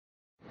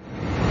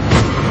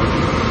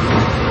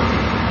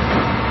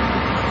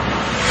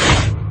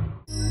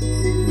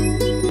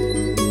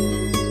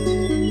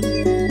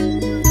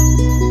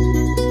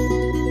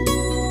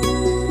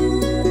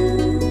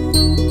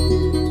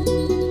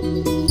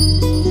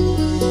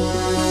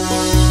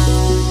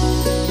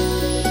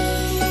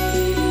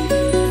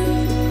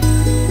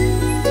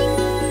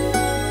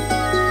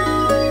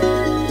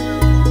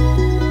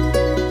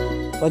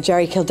Well,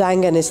 Gerry,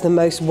 Kildangan is the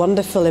most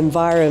wonderful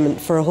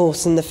environment for a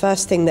horse, and the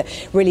first thing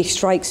that really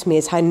strikes me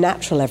is how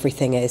natural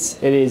everything is.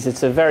 It is.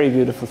 It's a very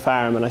beautiful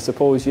farm, and I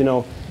suppose, you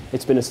know,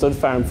 it's been a stud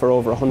farm for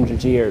over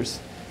 100 years.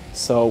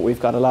 So we've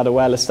got a lot of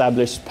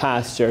well-established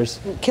pastures.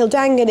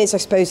 Kildangan is, I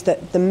suppose,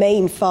 the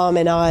main farm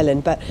in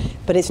Ireland, but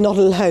it's not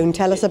alone.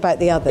 Tell us about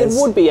the others.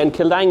 It would be, and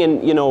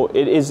Kildangan, you know,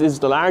 it is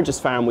the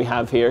largest farm we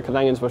have here.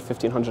 Kildangan's about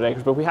 1,500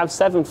 acres, but we have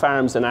 7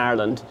 farms in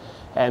Ireland,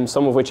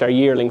 some of which are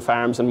yearling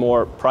farms and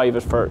more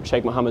private for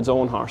Sheikh Mohammed's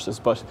own horses.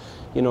 But,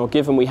 you know,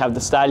 given we have the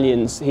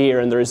stallions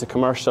here and there is a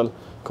commercial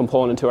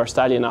component to our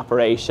stallion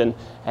operation,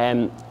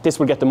 this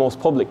will get the most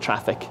public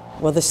traffic.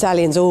 Well, the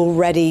stallions are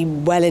already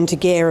well into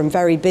gear and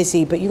very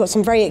busy, but you've got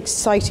some very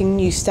exciting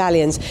new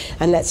stallions,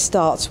 and let's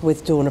start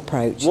with Dawn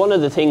Approach. One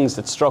of the things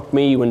that struck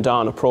me when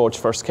Dawn Approach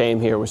first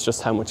came here was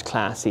just how much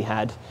class he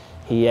had.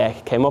 He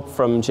came up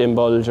from Jim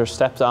Bulger,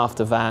 stepped off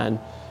the van,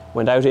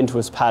 went out into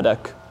his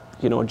paddock,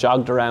 you know,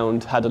 jogged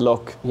around, had a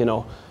look, you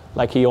know,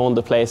 like he owned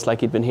the place, like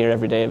he'd been here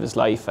every day of his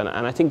life. And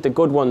I think the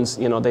good ones,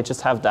 you know, they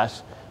just have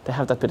that. They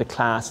have that bit of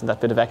class and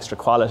that bit of extra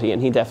quality,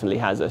 and he definitely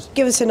has it.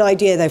 Give us an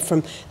idea, though,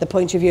 from the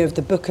point of view of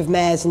the book of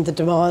mares and the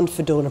demand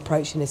for Dawn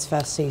Approach in his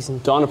first season.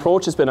 Dawn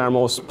Approach has been our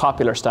most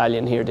popular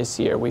stallion here this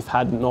year. We've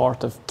had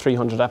north of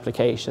 300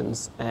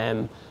 applications,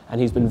 and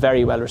he's been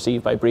very well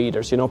received by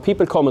breeders. You know,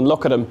 people come and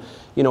look at him.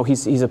 You know,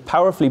 he's a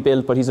powerfully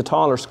built, but he's a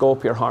taller,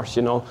 scopier horse.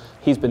 You know,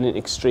 he's been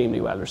extremely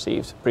well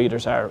received.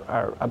 Breeders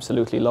are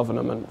absolutely loving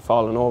him and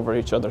falling over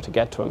each other to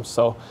get to him.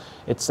 So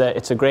it's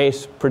a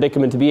great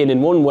predicament to be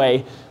in one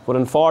way, but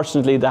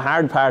unfortunately the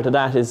hard part of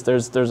that is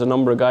there's a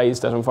number of guys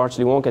that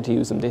unfortunately won't get to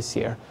use him this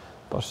year.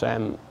 But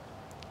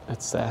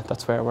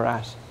that's where we're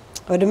at.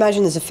 I would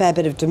imagine there's a fair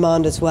bit of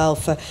demand as well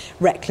for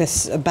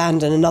Reckless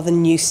Abandon, another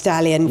new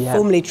stallion,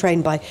 formerly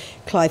trained by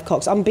Clive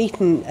Cox,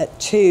 unbeaten at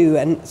 2,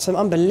 and some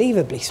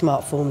unbelievably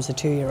smart forms, a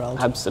 2-year-old.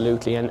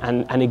 Absolutely,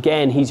 and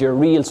again, he's your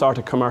real sort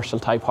of commercial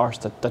type horse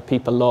that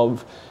people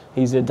love.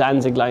 He's a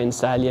Danzig Lion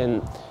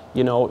stallion,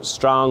 you know,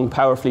 strong,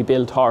 powerfully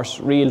built horse,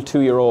 real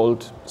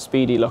 2-year-old,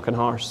 speedy looking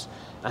horse.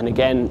 And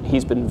again,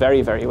 he's been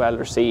very, very well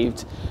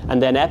received.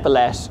 And then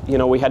Epaulette, you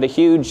know, we had a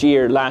huge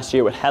year last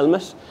year with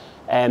Helmet.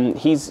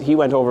 He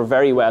went over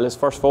very well. His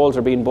first foals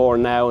are being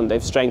born now, and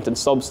they've strength and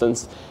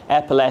substance.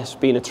 Epaulette,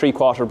 being a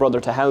 3/4 brother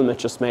to Helmet,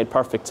 just made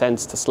perfect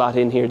sense to slot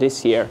in here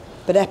this year.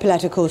 But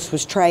Epaulette, of course,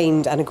 was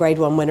trained and a Grade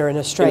 1 winner in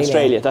Australia. In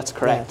Australia, that's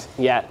correct,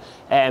 yeah.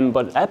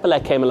 But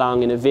Epaulette came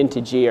along in a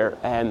vintage year.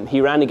 He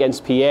ran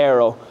against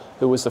Piero,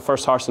 who was the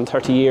first horse in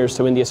 30 years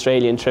to win the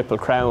Australian Triple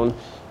Crown.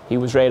 He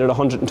was rated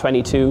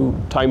 122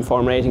 time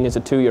form rating as a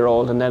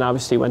 2-year-old, and then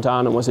obviously went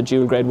on and was a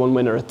dual Grade 1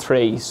 winner at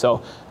 3.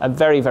 So a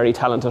very, very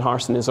talented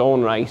horse in his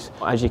own right.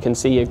 As you can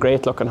see, a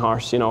great looking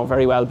horse, you know,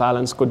 very well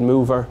balanced, good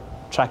mover,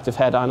 attractive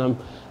head on him,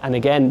 and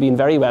again, being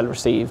very well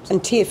received.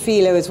 And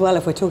Teofilo as well,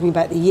 if we're talking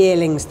about the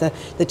yearlings, the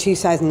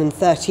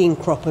 2013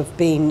 crop have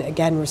been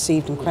again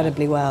received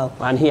incredibly well.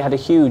 And he had a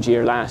huge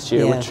year last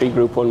year with 3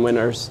 Group 1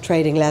 winners.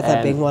 Trading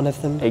Leather being one of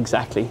them.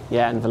 Exactly,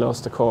 yeah, and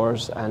Veloz de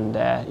Cours, and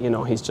you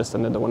know, he's just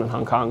another one in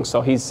Hong Kong.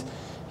 So he's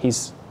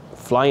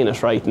flying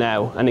it right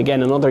now. And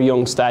again, another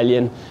young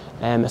stallion,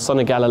 a son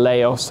of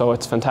Galileo. So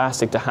it's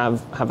fantastic to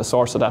have a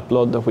source of that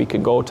blood that we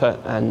could go to,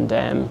 and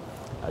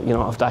you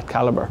know, of that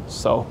calibre.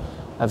 So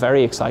a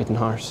very exciting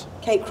horse.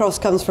 Cape Cross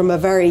comes from a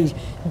very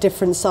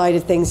different side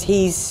of things.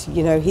 He's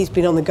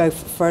been on the go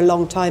for a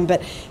long time,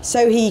 but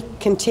so he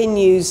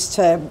continues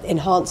to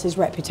enhance his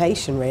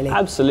reputation, really.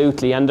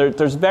 Absolutely, and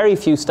there's very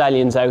few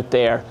stallions out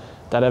there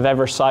that have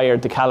ever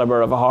sired the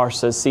calibre of a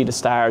horse as Sea the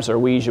Stars or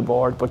Ouija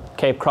Board, but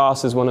Cape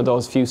Cross is one of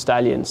those few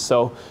stallions.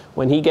 So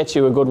when he gets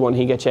you a good one,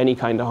 he gets you any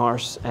kind of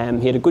horse.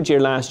 He had a good year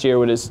last year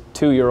with his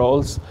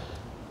 2-year-olds.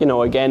 You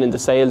know, again, in the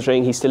sales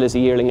ring, he still has a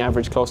yearling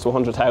average close to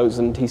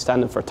 100,000. He's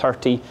standing for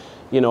 30.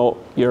 You know,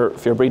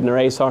 if you're breeding a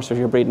racehorse or if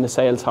you're breeding a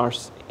sales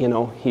horse, you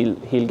know,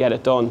 he'll get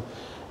it done.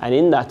 And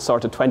in that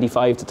sort of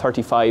 25 to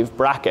 35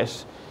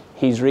 bracket,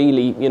 he's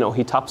really, you know,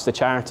 he tops the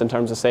charts in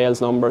terms of sales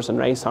numbers and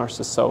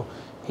racehorses. So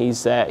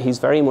he's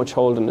very much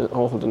holding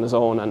his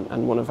own,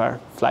 and one of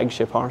our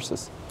flagship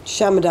horses.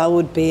 Shamadal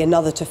would be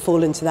another to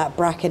fall into that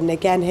bracket, and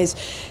again his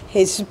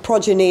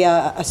progeny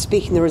are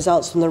speaking the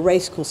results from the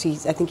racecourse.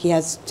 I think he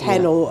has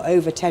 10 or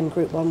over 10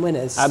 Group 1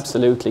 winners.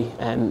 Absolutely,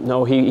 and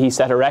no, he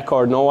set a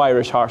record. No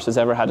Irish horse has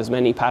ever had as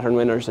many pattern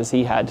winners as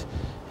he had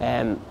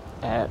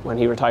when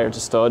he retired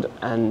to stud.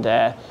 And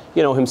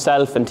you know,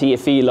 himself and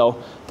Teofilo,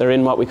 they're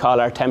in what we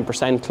call our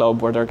 10%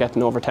 club, where they're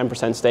getting over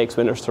 10% stakes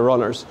winners to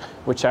runners,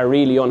 which are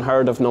really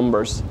unheard of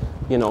numbers,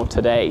 you know,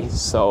 today.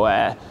 So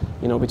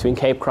you know, between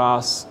Cape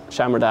Cross,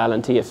 Shamadal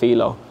and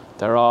Teofilo,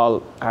 they're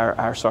all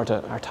our sort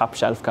of our top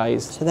shelf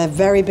guys. So they're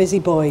very busy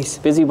boys.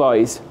 Busy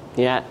boys,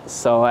 yeah.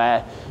 So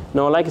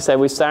no, like I said,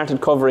 we've started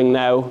covering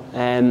now,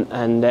 and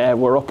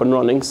we're up and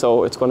running.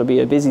 So it's going to be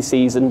a busy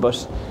season,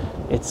 but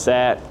it's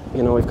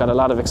you know, we've got a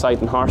lot of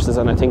exciting horses,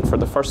 and I think for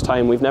the first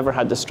time we've never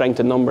had the strength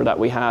and number that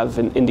we have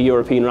in the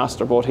European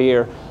roster, both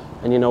here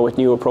and, you know, with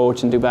New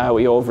Approach in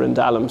Dubai over in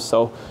Dalham.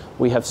 So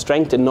we have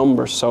strength in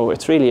numbers, so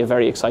it's really a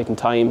very exciting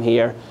time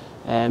here.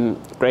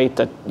 Great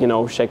that, you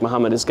know, Sheikh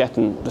Mohammed is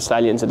getting the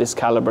stallions of this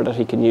calibre that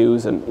he can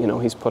use, and, you know,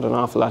 he's put an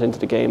awful lot into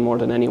the game, more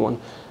than anyone.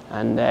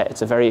 And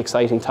it's a very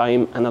exciting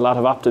time and a lot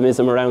of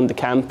optimism around the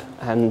camp,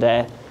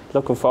 and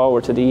looking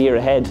forward to the year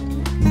ahead.